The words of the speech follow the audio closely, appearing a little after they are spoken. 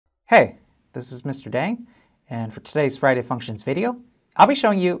Hey, this is Mr. Dang, and for today's Friday Functions video, I'll be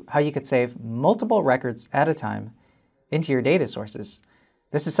showing you how you could save multiple records at a time into your data sources.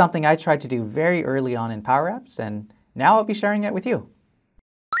 This is something I tried to do very early on in Power Apps, and now I'll be sharing it with you.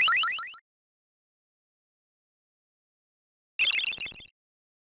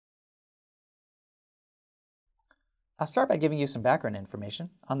 I'll start by giving you some background information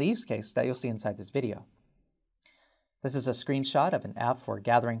on the use case that you'll see inside this video. This is a screenshot of an app for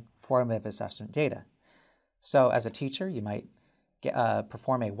gathering formative assessment data. So as a teacher, you might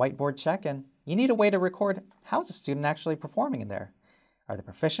perform a whiteboard check, and you need a way to record how is a student actually performing in there. Are they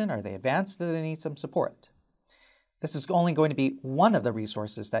proficient? Are they advanced? Do they need some support? This is only going to be one of the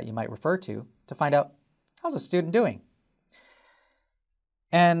resources that you might refer to find out how's a student doing.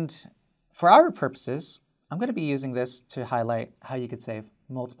 And for our purposes, I'm going to be using this to highlight how you could save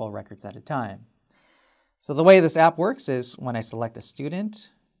multiple records at a time. So the way this app works is when I select a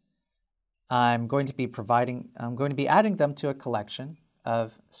student, I'm going to be adding them to a collection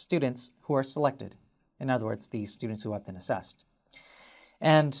of students who are selected. In other words, the students who have been assessed.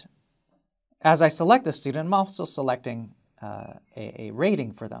 And as I select the student, I'm also selecting a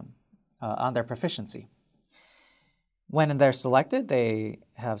rating for them on their proficiency. When they're selected, they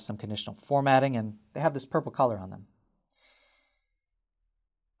have some conditional formatting and they have this purple color on them.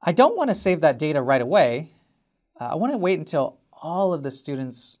 I don't want to save that data right away. I want to wait until all of the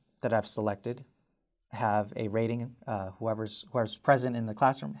students that I've selected have a rating. Whoever's present in the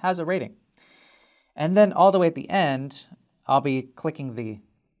classroom has a rating. And then all the way at the end, I'll be clicking the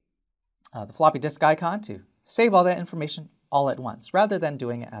floppy disk icon to save all that information all at once, rather than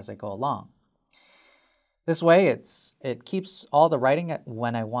doing it as I go along. This way, it keeps all the writing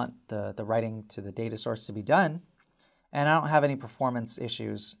when I want the writing to the data source to be done, and I don't have any performance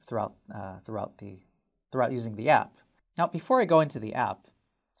issues throughout using the app. Now, before I go into the app,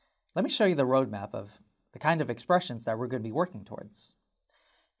 let me show you the roadmap of the kind of expressions that we're going to be working towards.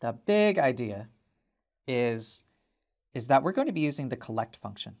 The big idea is that we're going to be using the collect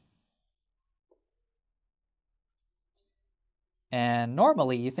function. And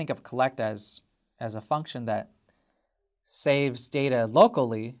normally you think of collect as a function that saves data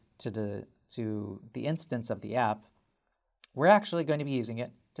locally to the instance of the app. We're actually going to be using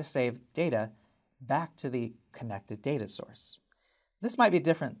it to save data back to the connected data source. This might be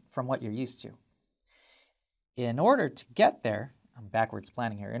different from what you're used to. In order to get there, I'm backwards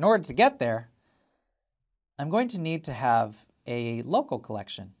planning here. In order to get there, I'm going to need to have a local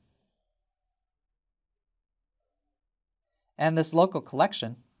collection. And this local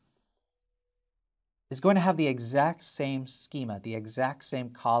collection is going to have the exact same schema, the exact same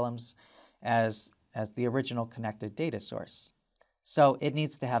columns as the original connected data source. So it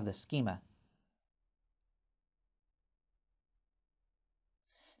needs to have the schema.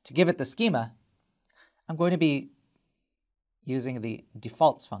 To give it the schema, I'm going to be using the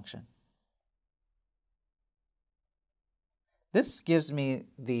defaults function. This gives me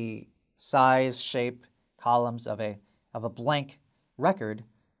the size, shape, columns of a blank record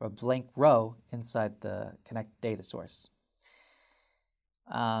or a blank row inside the connected data source.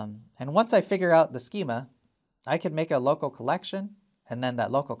 And once I figure out the schema, I can make a local collection, and then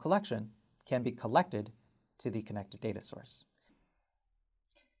that local collection can be collected to the connected data source.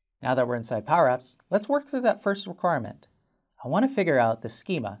 Now that we're inside Power Apps, let's work through that first requirement. I want to figure out the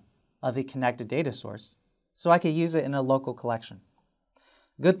schema of the connected data source so I can use it in a local collection.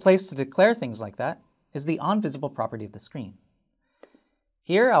 A good place to declare things like that is the onVisible property of the screen.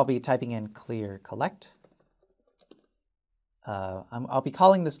 Here I'll be typing in clear collect. I'll be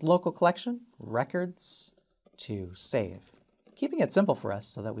calling this local collection records to save. Keeping it simple for us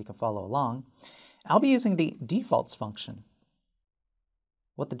so that we can follow along, I'll be using the defaults function.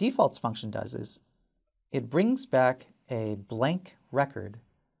 What the defaults function does is it brings back a blank record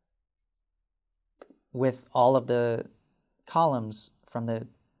with all of the columns from the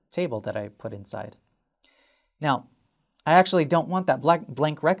table that I put inside. Now, I actually don't want that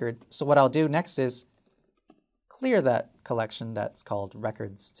blank record, so what I'll do next is clear that collection that's called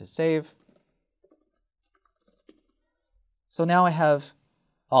records to save. So now I have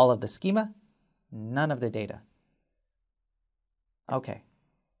all of the schema, none of the data. Okay.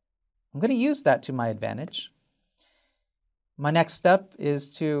 I'm going to use that to my advantage. My next step is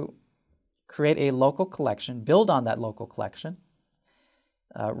to create a local collection, build on that local collection,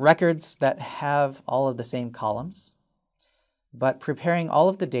 records that have all of the same columns, but preparing all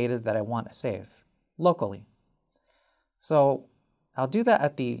of the data that I want to save locally. So I'll do that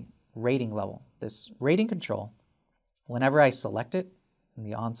at the rating level. This rating control, whenever I select it in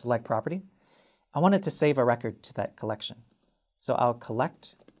the onSelect property, I want it to save a record to that collection. So I'll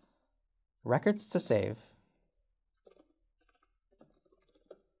collect records to save,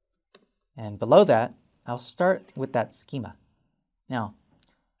 and below that, I'll start with that schema. Now,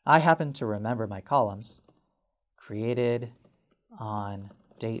 I happen to remember my columns created on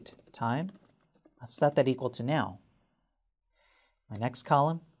date time. I'll set that equal to now. My next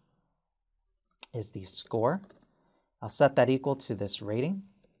column is the score. I'll set that equal to this rating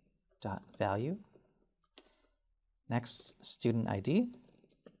dot value. Next, student ID.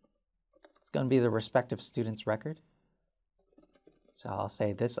 It's going to be the respective student's record. So I'll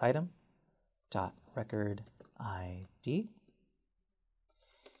say this item dot record ID.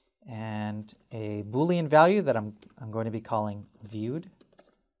 And a Boolean value that I'm going to be calling viewed.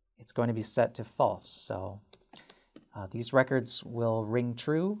 It's going to be set to false. So these records will ring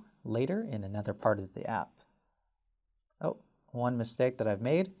true later in another part of the app. Oh, one mistake that I've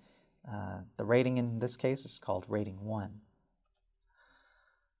made. The rating in this case is called rating 1.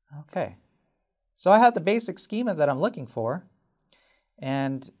 Okay, so I have the basic schema that I'm looking for,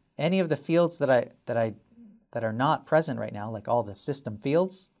 and any of the fields that are not present right now, like all the system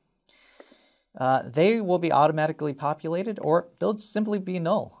fields, they will be automatically populated, or they'll simply be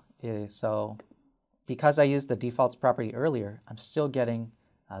null. So because I used the defaults property earlier, I'm still getting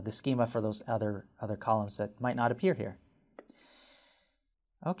the schema for those other columns that might not appear here.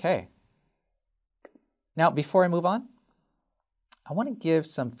 Okay. Now, before I move on, I want to give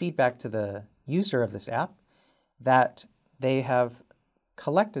some feedback to the user of this app that they have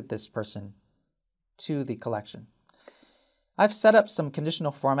collected this person to the collection. I've set up some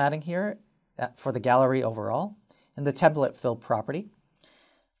conditional formatting here for the gallery overall in the template fill property.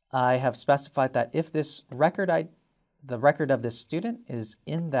 I have specified that if this the record of this student is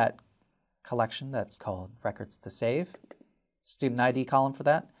in that collection that's called records to save, student ID column for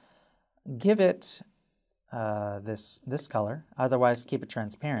that, give it this color, otherwise keep it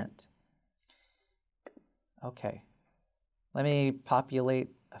transparent. Okay, let me populate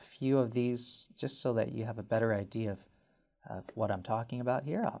a few of these just so that you have a better idea of what I'm talking about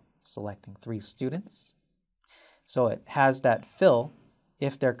here. I'm selecting 3 students. So it has that fill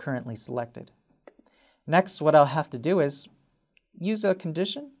if they're currently selected. Next, what I'll have to do is use a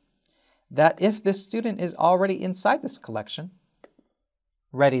condition that if this student is already inside this collection,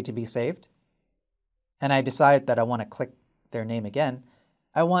 ready to be saved, and I decide that I want to click their name again,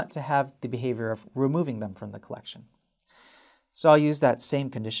 I want to have the behavior of removing them from the collection. So I'll use that same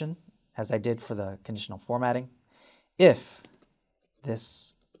condition as I did for the conditional formatting. If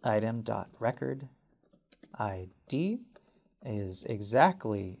this item dot record ID is exact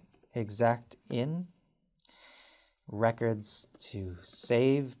in records to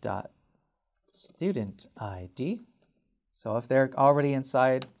save dot student ID. So if they're already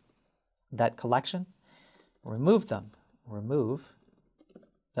inside that collection, remove them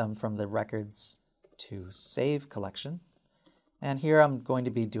from the records to save collection. And here I'm going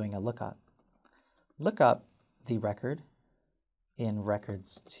to be doing a lookup. Look up the record in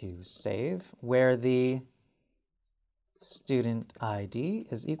records to save where the student ID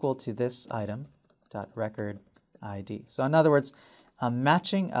is equal to this item dot record ID. So in other words, I'm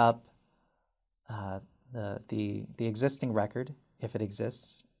matching up the existing record if it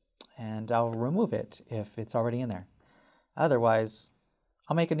exists, and I'll remove it if it's already in there. Otherwise,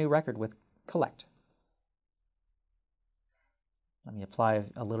 I'll make a new record with collect. Let me apply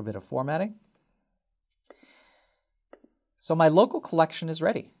a little bit of formatting. So my local collection is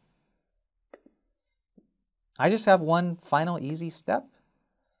ready. I just have one final easy step.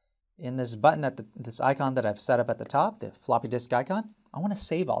 In this button at this icon that I've set up at the top, the floppy disk icon, I want to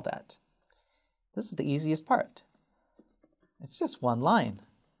save all that. This is the easiest part. It's just one line.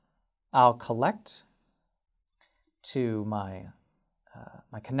 I'll collect to my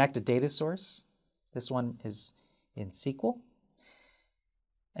connected data source. This one is in SQL.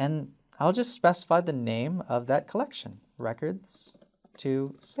 And I'll just specify the name of that collection, records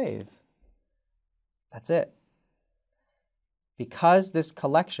to save. That's it. Because this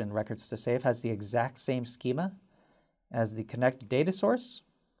collection, records to save, has the exact same schema as the connected data source,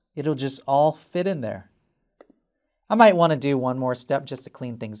 it'll just all fit in there. I might want to do one more step just to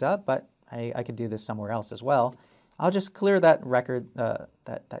clean things up, but I could do this somewhere else as well. I'll just clear that record,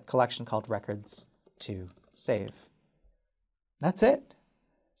 that collection called records to save. That's it.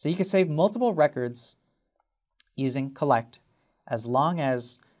 So you can save multiple records using collect as long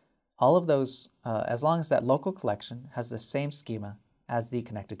as all of those, as long as that local collection has the same schema as the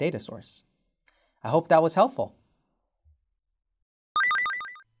connected data source. I hope that was helpful.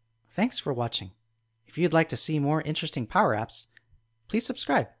 Thanks for watching. If you'd like to see more interesting Power Apps, please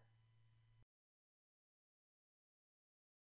subscribe.